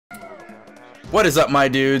What is up, my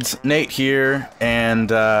dudes? Nate here, and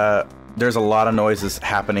there's a lot of noises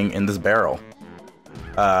happening in this barrel.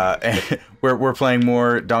 And we're playing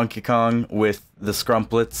more Donkey Kong with the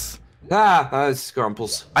Scrumplets.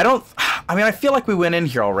 Scrumples. I mean, I feel like we went in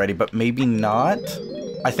here already, but maybe not.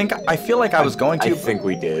 I feel like I was going to. I think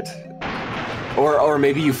we did. Or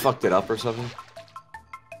maybe you fucked it up or something.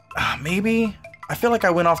 Maybe. I feel like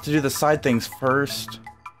I went off to do the side things first,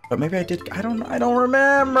 but maybe I did. I don't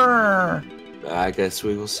remember. I guess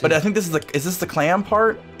we will see. But I think is this the clam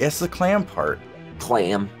part? Yes, the clam part.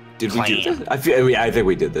 Clam. Did we do this? I think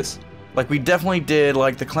we did this. Like, we definitely did,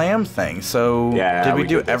 like, the clam thing, so... Yeah, did we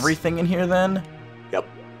do did everything in here, then? Yep.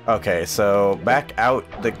 Okay, so, back out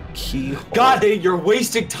the keyhole. God, you're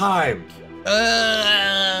wasting time!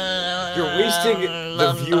 You're wasting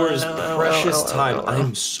the viewers' precious time. I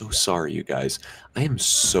am so sorry, you guys. I am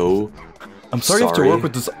so I'm sorry you have to work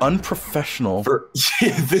with this unprofessional... For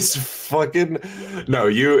this fucking... No,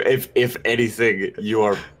 you, if anything, you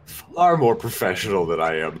are... far more professional than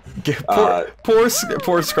I am. Poor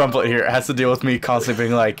Scrumplet here has to deal with me constantly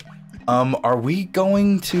being like, are we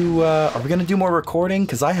gonna do more recording?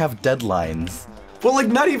 Because I have deadlines. Well, like,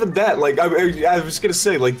 not even that. Like, I was gonna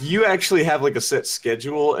say, like, you actually have, like, a set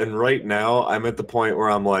schedule, and right now, I'm at the point where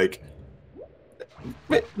I'm like,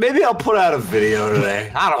 maybe I'll put out a video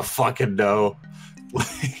today. I don't fucking know.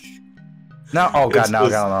 Now, oh god, now I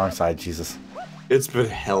got on the wrong side, Jesus. It's been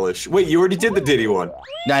hellish. Wait, you already did the Diddy one.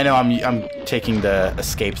 Yeah, I know, I'm taking the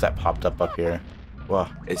escapes that popped up here. Whoa.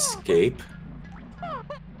 Escape?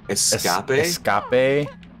 Escape? Escape?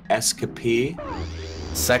 Escapee?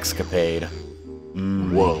 Sexcapade.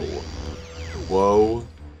 Whoa. Whoa.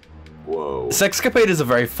 Whoa. Sexcapade is a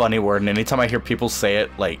very funny word, and anytime I hear people say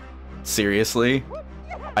it, like, seriously,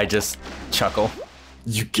 I just chuckle.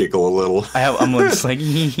 You giggle a little. I'm just like,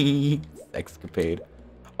 Sexcapade.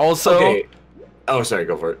 Also... Okay. Oh, sorry,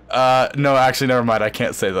 go for it. No, actually, never mind. I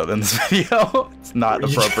can't say that in this video. It's not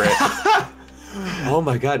appropriate. Oh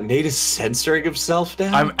my god, Nate is censoring himself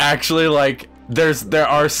now? I'm actually like, there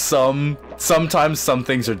are sometimes some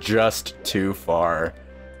things are just too far,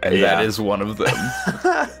 and that is one of them.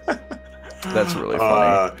 That's really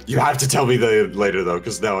funny. You have to tell me later though,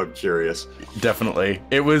 because now I'm curious. Definitely.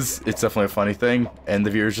 It's definitely a funny thing, and the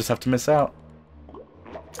viewers just have to miss out.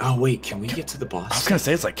 Oh wait, can we get to the boss? I was gonna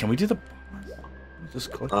say, it's like, can we do the...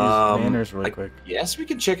 Just click these nanners really quick. Yes, we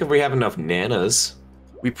can check if we have enough nanas.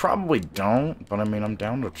 We probably don't, but I mean, I'm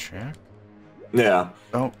down to check. Yeah.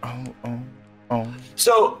 Oh.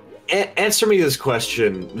 So, answer me this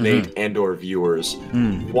question, Nate and/or viewers.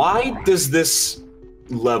 Why does this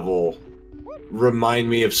level remind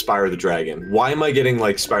me of Spyro the Dragon? Why am I getting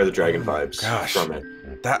like Spyro the Dragon vibes from it?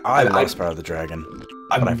 I love Spyro the Dragon.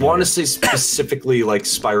 I want to say specifically like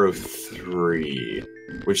Spyro 3.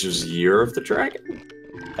 Which is Year of the Dragon?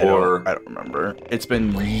 I don't remember. It's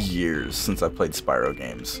been years since I played Spyro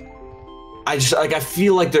games. I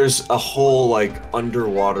feel like there's a whole, like,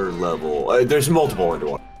 underwater level. There's multiple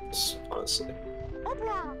underwater levels, honestly.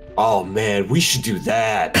 Oh, man, we should do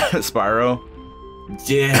that. Spyro?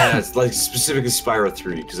 Yeah, it's like, specifically Spyro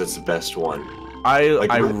 3, because that's the best one. I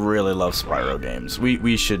really love Spyro games.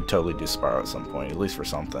 We should totally do Spyro at some point, at least for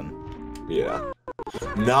something. Yeah.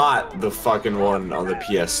 Not the fucking one on the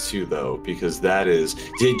PS2 though, because that is.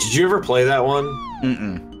 Did you ever play that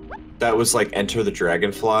one? That was like Enter the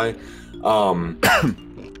Dragonfly.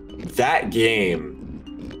 That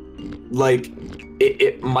game, like,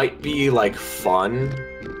 it might be like fun,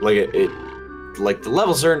 like like the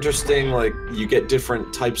levels are interesting. Like you get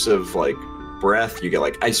different types of like breath. You get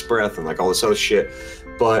like ice breath and like all this other shit,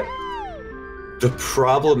 but the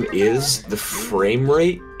problem is the frame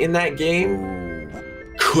rate in that game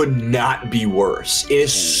could not be worse. It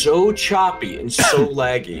is so choppy and so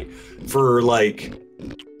laggy for like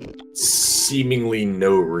seemingly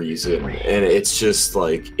no reason, and it's just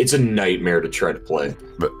like it's a nightmare to try to play.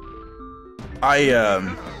 But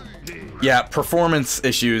yeah, performance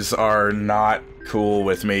issues are not cool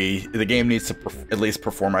with me. The game needs to at least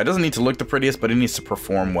perform. It doesn't need to look the prettiest, but it needs to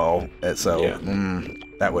perform well. So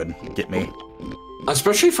that would get me.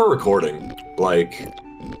 Especially for recording, like...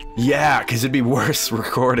 Yeah, because it'd be worse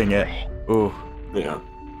recording it. Ooh. Yeah.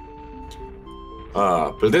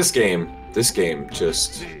 But this game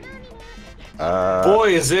just... boy,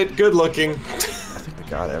 is it good looking. I think we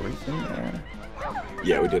got everything there.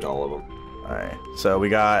 Yeah, we did all of them. Alright, so we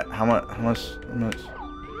got... How much?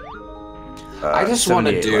 I just want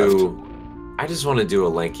to do... I just want to do a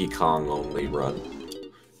Lanky Kong only run.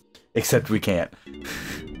 Except we can't.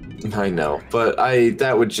 I know, but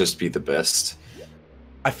that would just be the best.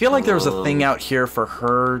 I feel like there was a thing out here for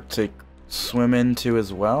her to swim into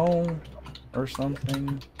as well. or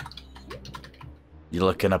something? You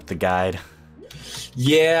looking up the guide?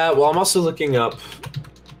 Yeah, well, I'm also looking up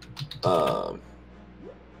how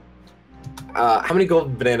many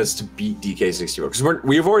golden bananas to beat DK64, because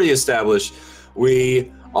we've already established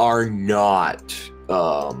we are not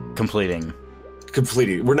Completing.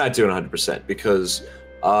 We're not doing 100% because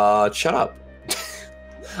shut up.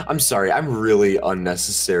 I'm sorry, I'm really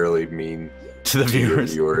unnecessarily mean To the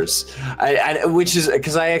viewers. Which is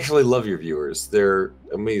because I actually love your viewers. They're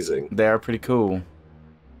amazing. They are pretty cool.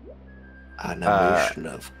 Animation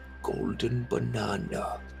of golden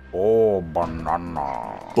banana. Oh,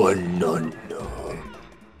 banana. Banana.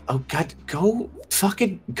 Oh god, go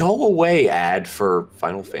away, ad for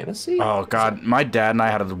Final Fantasy. Oh god, my dad and I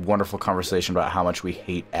had a wonderful conversation about how much we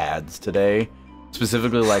hate ads today.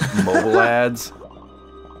 Specifically like mobile ads.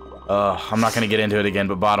 I'm not gonna get into it again,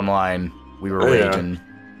 but bottom line, we were raging.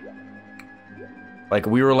 Like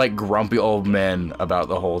we were like grumpy old men about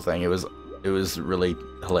the whole thing. It was really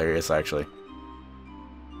hilarious actually.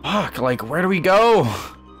 Fuck, like where do we go?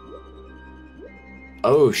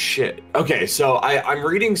 Oh shit. Okay, so I'm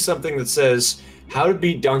reading something that says how to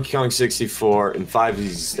beat Donkey Kong 64 in 5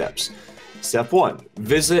 easy steps. Step 1,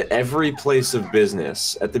 visit every place of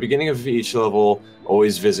business. At the beginning of each level,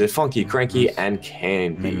 always visit Funky, Cranky, and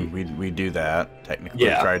Candy. I mean, we do that, technically.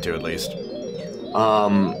 Yeah. Try to, at least.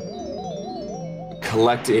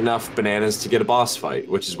 Collect enough bananas to get a boss fight,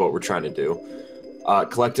 which is what we're trying to do.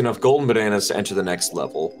 Collect enough golden bananas to enter the next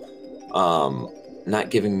level. Not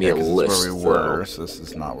giving me a list, this is where we were, so this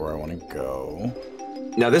is not where I want to go.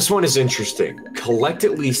 Now, this one is interesting. Collect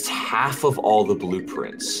at least half of all the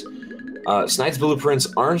blueprints. Snide's blueprints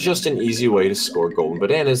aren't just an easy way to score golden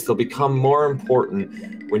bananas, they'll become more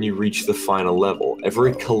important when you reach the final level.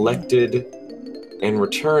 Every collected and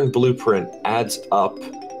returned blueprint adds up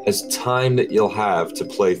as time that you'll have to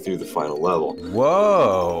play through the final level.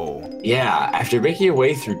 Whoa! Yeah, after making your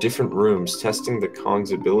way through different rooms, testing the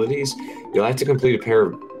Kong's abilities, you'll have to complete a pair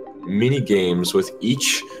of mini-games with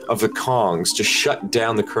each of the Kongs to shut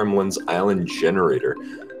down the Kremlin's island generator.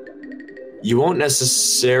 You won't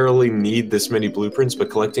necessarily need this many blueprints, but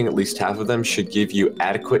collecting at least half of them should give you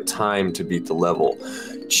adequate time to beat the level.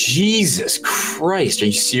 Jesus Christ, are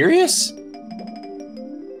you serious?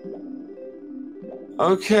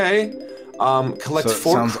 Okay. Collect So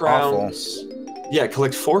 4 sounds crowns. Awful. Yeah,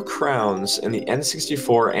 collect 4 crowns in the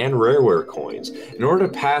N64 and Rareware coins. In order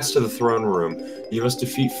to pass to the throne room, you must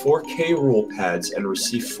defeat 4 K rule pads and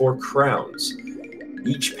receive 4 crowns.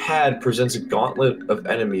 Each pad presents a gauntlet of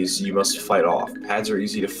enemies you must fight off. Pads are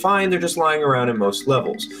easy to find, they're just lying around in most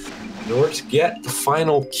levels. In order to get the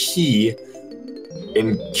final key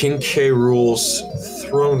in King K. Rule's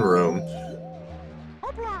throne room,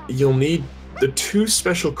 you'll need the 2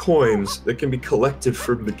 special coins that can be collected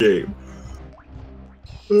from the game.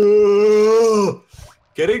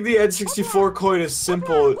 Getting the N64 coin is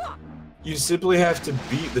simple. You simply have to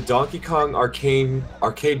beat the Donkey Kong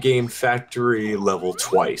arcade game factory level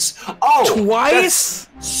twice. Oh! Twice?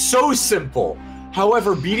 That's so simple.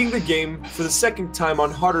 However, beating the game for the second time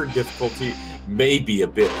on harder difficulty may be a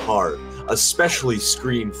bit hard, especially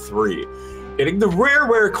Screen 3. Getting the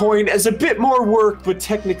Rareware coin is a bit more work, but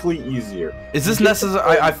technically easier. Is this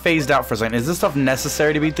necessary? I phased out for a second. Is this stuff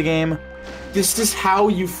necessary to beat the game? This is how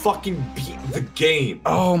you fucking beat the game.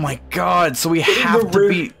 Oh my god, so we have to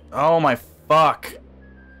beat... Oh my fuck.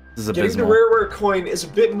 This is abysmal. Getting the Rareware coin is a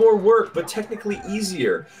bit more work, but technically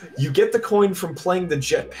easier. You get the coin from playing the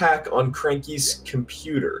jetpack on Cranky's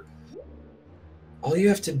computer. All you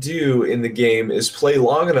have to do in the game is play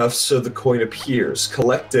long enough so the coin appears,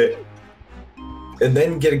 collect it, and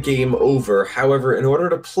then get a game over. However, in order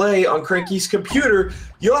to play on Cranky's computer,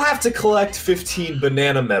 you'll have to collect 15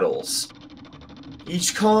 banana medals.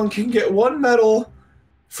 Each Kong can get 1 medal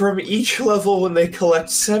from each level when they collect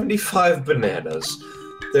 75 bananas.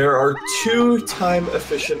 There are 2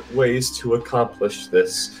 time-efficient ways to accomplish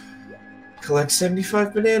this. Collect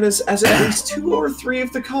 75 bananas as at least 2 or 3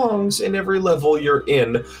 of the Kongs in every level you're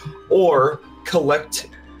in, or collect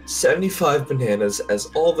 75 bananas as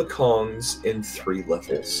all the Kongs in 3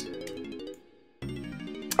 levels.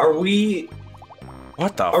 Are we...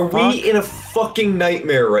 What the Are fuck? we in a fucking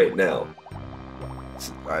nightmare right now?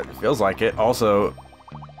 It feels like it. Also...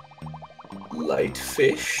 Light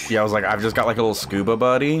fish? Yeah, I was like, I've just got like a little scuba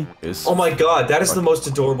buddy. Oh my god, that is the most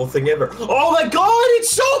adorable thing ever. Oh my god,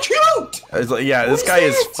 it's so cute! It's like, yeah, this guy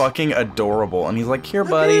is fucking adorable. And he's like, here,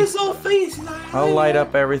 buddy. Look at his little face. I'll light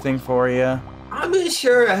up everything for you. I'm just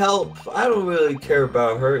sure to help. I don't really care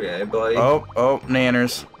about hurting anybody. Oh,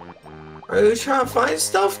 nanners. Are you trying to find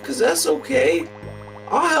stuff? Cause that's okay.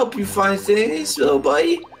 I'll help you find things, little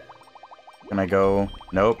buddy. Can I go?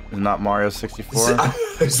 Nope, it's not Mario 64. I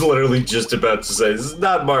was literally just about to say, this is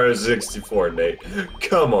not Mario 64, Nate.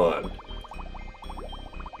 Come on.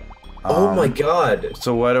 Oh my god.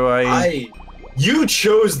 So what do I... You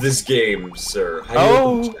chose this game, sir.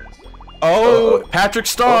 Patrick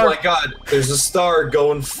Star! Oh my god, there's a star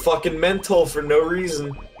going fucking mental for no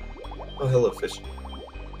reason. Oh, hello, fish.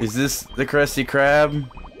 Is this the Krusty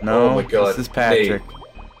Krab? No, oh my god, this is Patrick.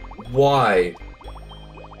 Nate, why?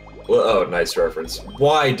 Well, oh, nice reference.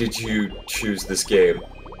 Why did you choose this game?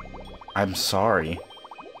 I'm sorry.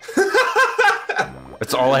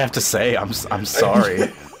 That's all I have to say. I'm sorry.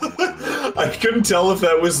 I couldn't tell if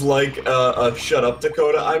that was like a shut up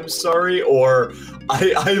Dakota, I'm sorry, or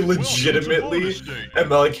I legitimately am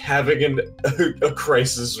like having a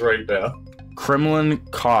crisis right now. Kremlin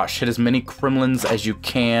Kosh. Hit as many Kremlins as you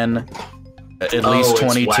can. At least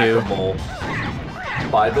 22.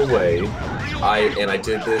 By the way, I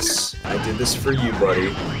did this for you,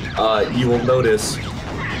 buddy. You will notice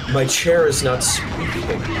my chair is not squeaking.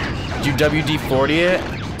 Did you WD-40 it?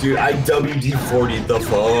 Dude, I WD-40'd the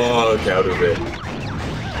fuck out of it.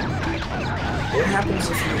 What happens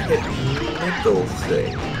if you hit middle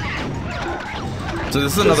thing? So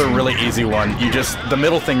this is another really easy one. The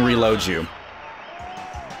middle thing reloads you.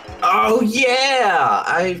 Oh yeah!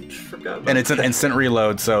 I forgot about And it's an instant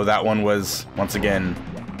reload, so that one was, once again,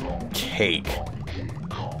 cake.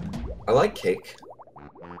 I like cake.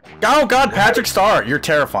 Oh god, Patrick Star! You're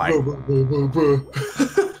terrifying.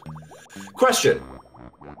 Question.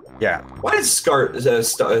 Yeah. Why does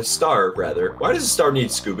Star rather? Why does a star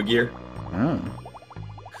need scuba gear?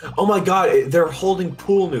 Oh my god, they're holding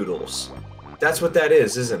pool noodles. That's what that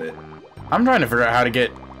is, isn't it? I'm trying to figure out how to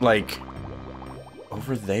get, like,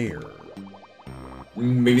 over there.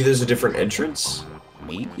 Maybe there's a different entrance?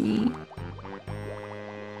 Maybe.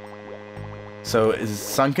 So, is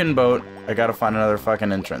sunken boat, I gotta find another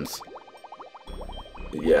fucking entrance.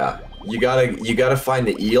 Yeah. You gotta find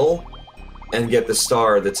the eel and get the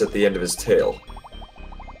star that's at the end of his tail.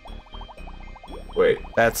 Wait.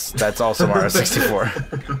 That's also Mario 64.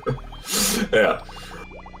 Yeah.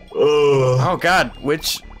 Oh god,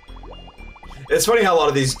 which... It's funny how a lot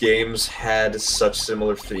of these games had such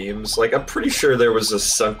similar themes. Like, I'm pretty sure there was a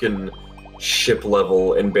sunken ship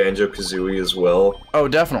level in Banjo-Kazooie as well. Oh,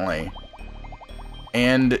 definitely.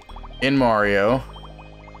 And in Mario...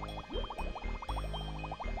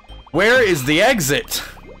 Where is the exit?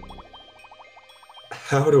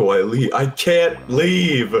 How do I leave? I can't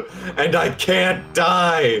leave! And I can't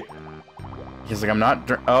die! He's like, I'm not...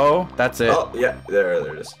 Oh, that's it. Oh, yeah, there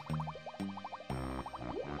it is.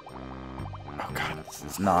 Oh god, this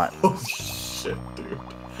is not... Holy shit, dude.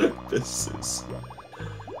 This is...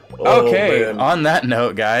 Okay, man. on that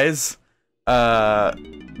note, guys,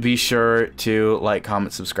 be sure to like,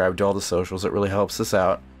 comment, subscribe to all the socials. It really helps us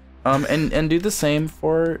out. And do the same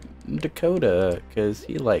for Dakota, because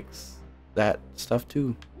he likes that stuff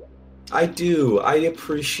too. I do. I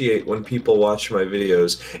appreciate when people watch my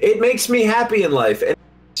videos. It makes me happy in life. It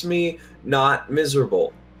makes me not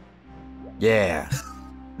miserable. Yeah.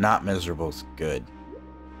 Not miserable's good.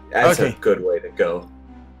 That's okay. a good way to go.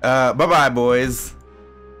 Bye-bye, boys.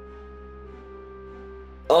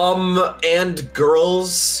 And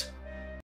girls...